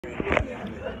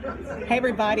Hey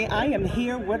everybody, I am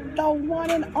here with the one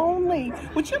and only.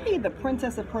 Would you be the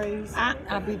Princess of Praise?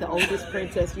 I'll be the oldest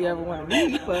princess you ever want to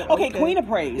meet, but okay, Queen of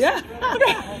Praise. Yeah.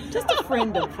 Just a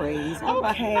friend of praise.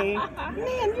 Okay.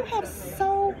 Man, you have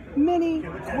so many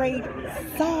great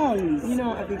songs. You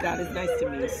know, I think God is nice to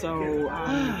me, so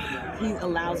He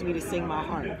allows me to sing my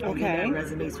heart. Okay. And that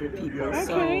resonates with people.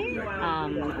 Okay.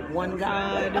 So, one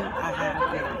God, I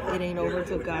have It Ain't Over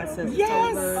Till God Says Yes,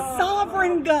 It's Over.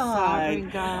 Sovereign God. Sovereign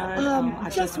God. I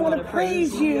just want to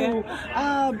praise you.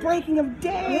 Breaking of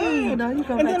Day. Yeah, no, you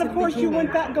go and back then to of the course beginning. you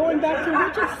went back, going back to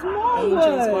Richard Smallwood.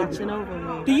 Angels watching over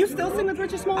me. Do you still sing with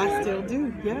Richard Smallwood? I still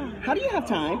do, yeah. How do you have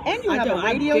time? And you have don't. a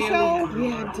radio show?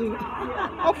 Yeah, I do.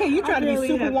 Okay, you try to be barely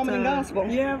have superwoman in time. gospel.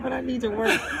 Yeah, but I need to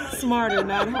work smarter,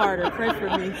 not harder. Pray for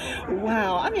me.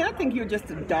 Wow. I mean, I think you're just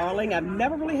a darling. I've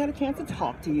never really had a chance to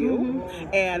talk to you.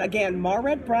 And again,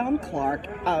 Maurette Brown Clark,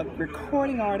 a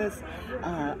recording artist,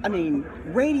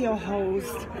 radio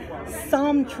host,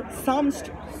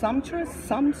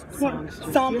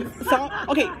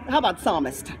 okay, how about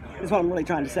psalmist is what I'm really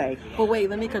trying to say. But wait,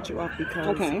 let me cut you off because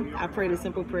Okay. I prayed a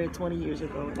simple prayer 20 years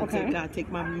ago. I said, God, take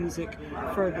my music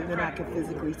further than I can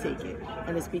physically take it.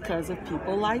 And it's because of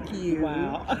people like you.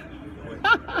 Wow.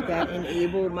 That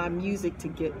enable my music to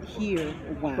get here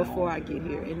Wow. before I get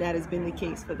here. And that has been the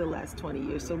case for the last 20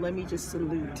 years. So let me just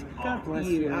salute God bless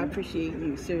you. I appreciate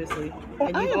you, seriously. Well,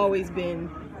 and you've always been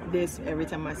this every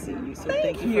time I see you. So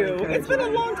thank you. For It's been a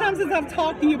long time since I've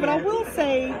talked to you, but I will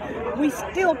say we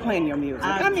still playing your music.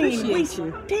 We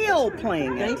still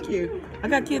playing it. Thank you. I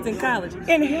got kids in college.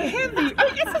 And heavy.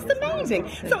 It's just amazing.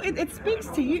 So it speaks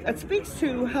to you. It speaks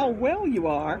to how well you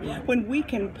are when we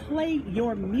can play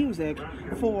your music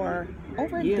for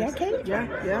over a decade.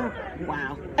 Yeah.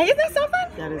 Wow. Hey, isn't that something?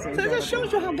 That is so it incredible. just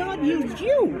shows you how God used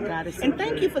you. God is so and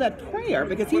thank good. you for that prayer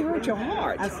because He heard your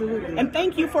heart. Absolutely. And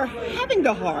thank you for having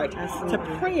the heart Absolutely.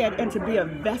 to pray it and to be a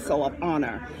vessel of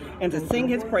honor and to sing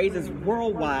His praises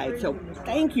worldwide. So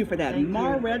thank you for that,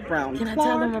 Maurette Brown Can I Clark.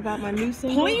 tell them about my new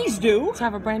single? Please do. So I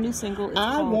have a brand new single. It's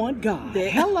I called Want God.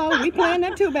 Hello, we playing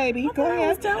that too, baby. Go I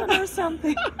was ahead. telling her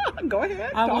something. Go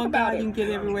ahead. I Talk want about God. it. You can get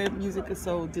everywhere music is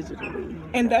sold digitally.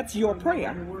 And that's your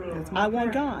prayer. That's my I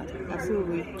want prayer. God.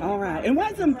 Absolutely. All right. And why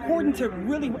is it important to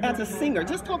really, as a singer,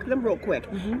 just talk to them real quick.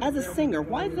 As a singer,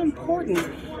 why is it important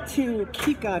to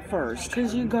keep God first?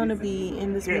 Because you're going to be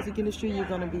in this music industry, you're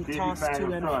going to be tossed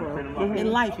to and fro.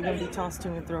 In life, you're going to be tossed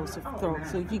to and fro. So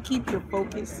if you keep your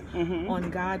focus on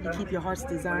God, you keep your heart's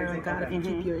desire on God, if you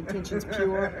keep your intentions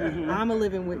pure, I'm a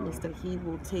living witness that He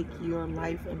will take your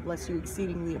life and bless you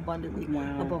exceedingly abundantly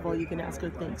above all you can ask or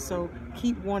think. So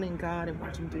keep wanting God and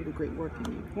watch Him do the great work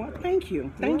in you. Well, thank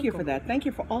you. Thank you for that. Thank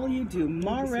you for all you do.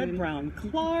 Maurette Brown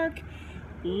Clark,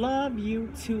 love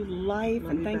you to life.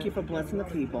 And thank you for blessing the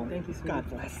people. Thank you so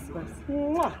God much. bless.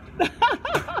 Mwah.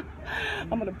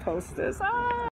 I'm going to post this.